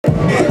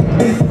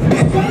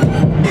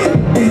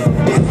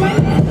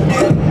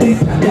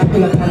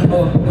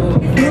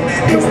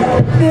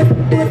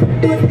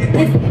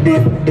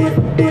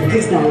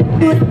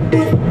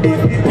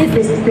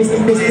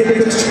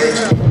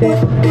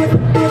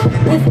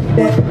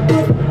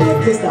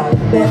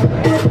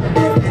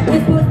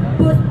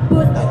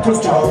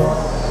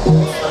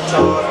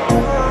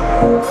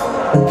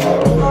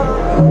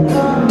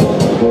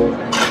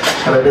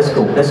Let's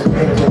go, let's go.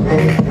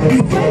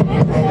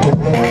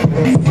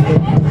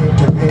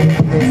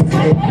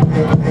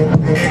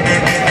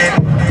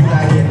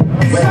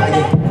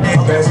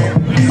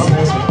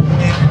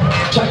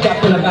 Cakap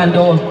pelanggan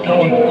doang.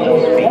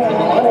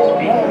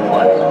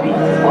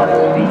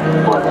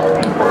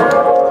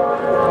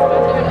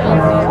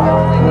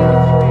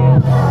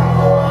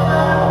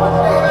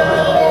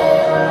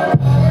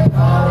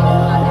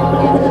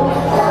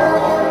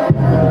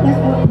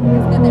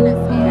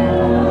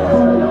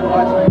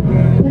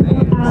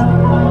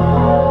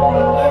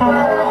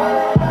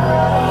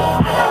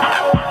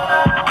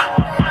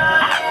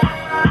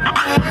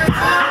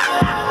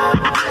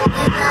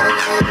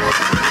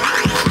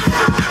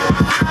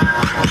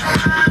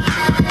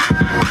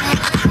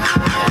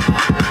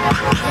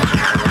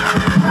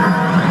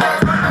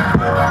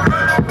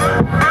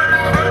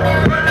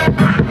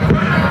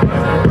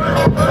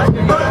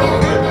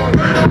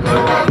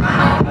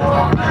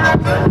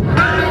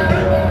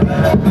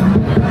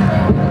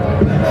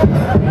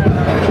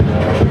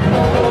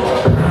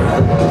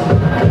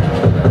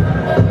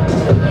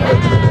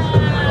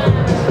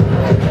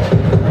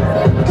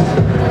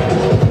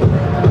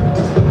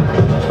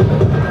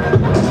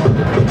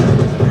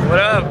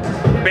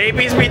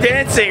 Babies be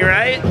dancing,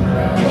 right?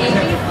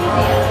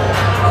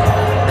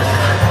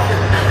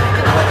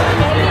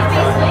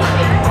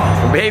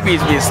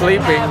 Babies be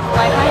sleeping.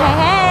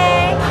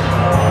 Hey.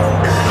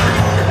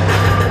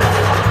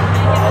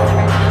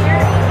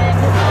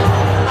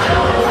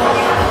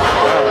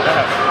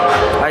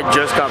 I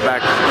just got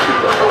back.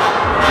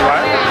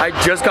 What? I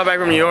just got back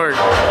from New York.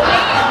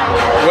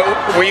 What,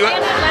 were you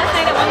at? Last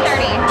night at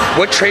 1:30.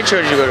 What trade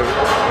show did you go to?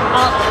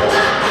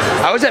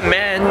 I was at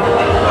Man.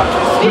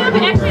 Yeah,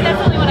 but actually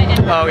that's only what I did.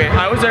 Oh, okay,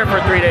 I was there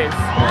for 3 days.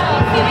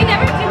 See, we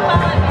never do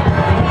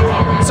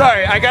well.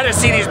 Sorry, I gotta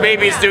see these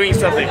babies doing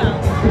something. Oh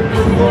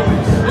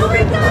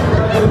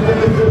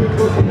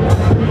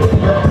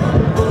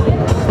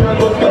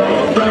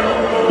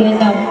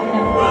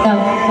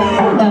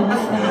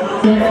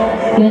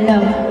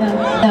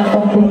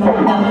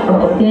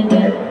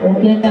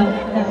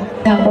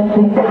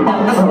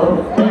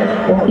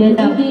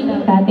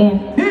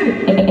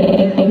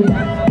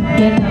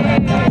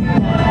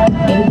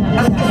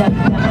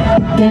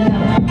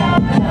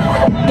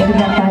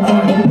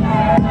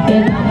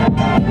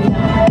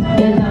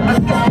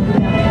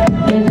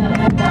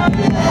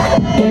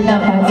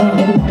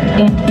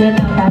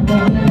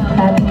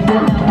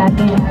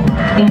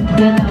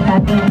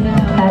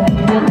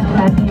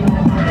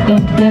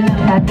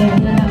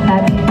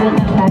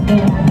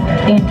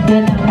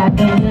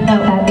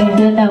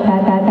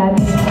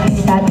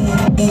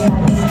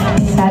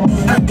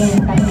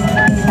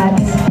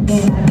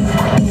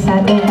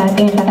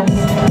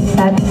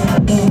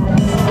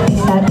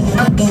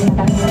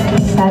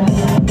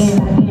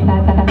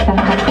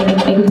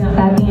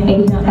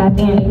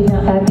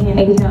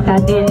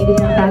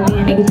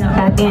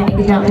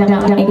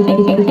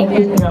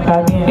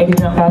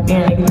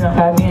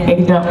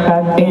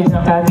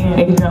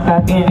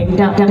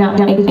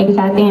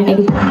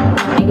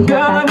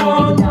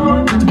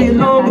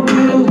my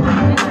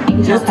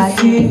Just to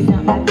see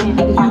what you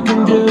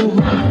can do.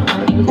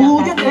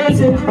 Ooh, you're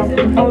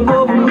dancing all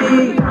over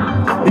me.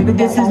 Maybe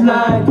this is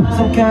like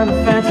some kind of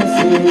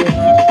fantasy.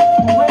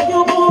 When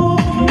you move,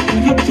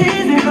 you're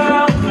teasing,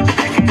 girl.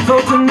 So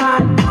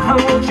tonight, I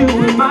want you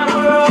in my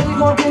world. We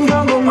gon' things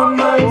all on my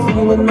mind. See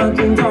you in my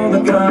dreams all the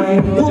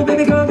time. Ooh,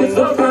 baby girl, you're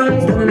so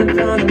fine. Standing in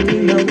front of me,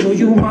 now do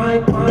you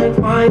wine for me,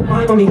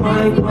 wine for me,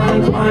 wine for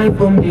me, wine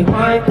for me,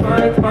 wine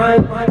for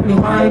me, wine for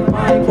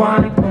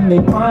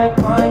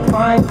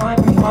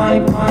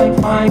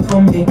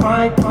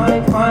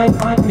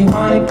me,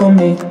 wine for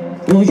me.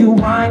 Do you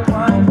wine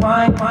for me,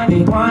 wine for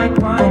me, wine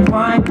for me,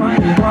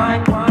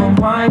 wine for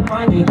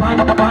me,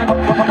 wine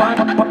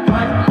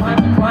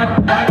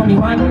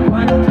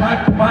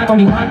for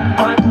me,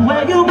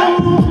 where you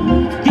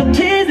move, you're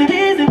teasing,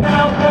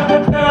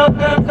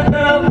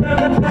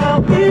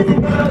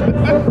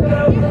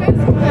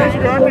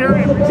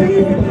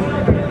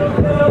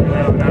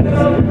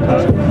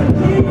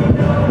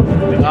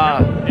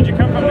 Did you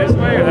come from this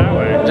way or that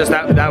way? Just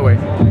that way.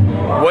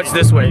 What's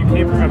this way? You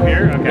came from up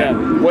here? Okay.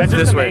 Yeah. What's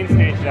this way? That's the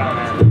main stage down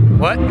there.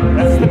 What?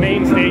 That's the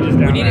main stage is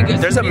down there.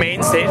 There's a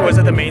main stage? Was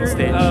it the main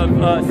stage?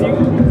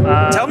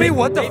 Tell me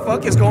what the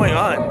fuck is going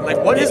on.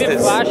 Like, what is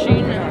this?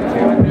 Flashing?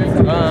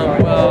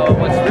 Well,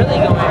 what's really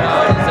going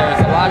on is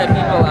there's a lot of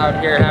people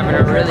out here having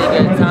a really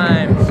good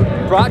time.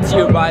 Brought to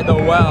you by The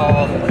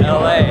Well,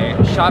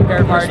 LA. Shop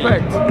Hair Party.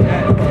 Respect.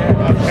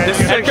 This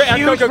is a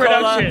huge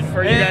production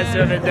for you guys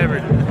to have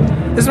endeavored.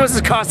 This must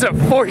have cost a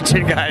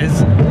fortune,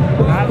 guys.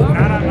 Not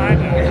on mine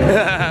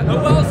though. The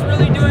Well's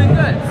really doing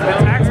good. The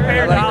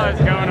taxpayer dollars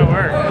going to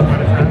work.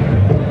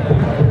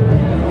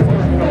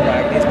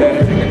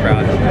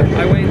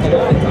 I wait a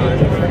long time.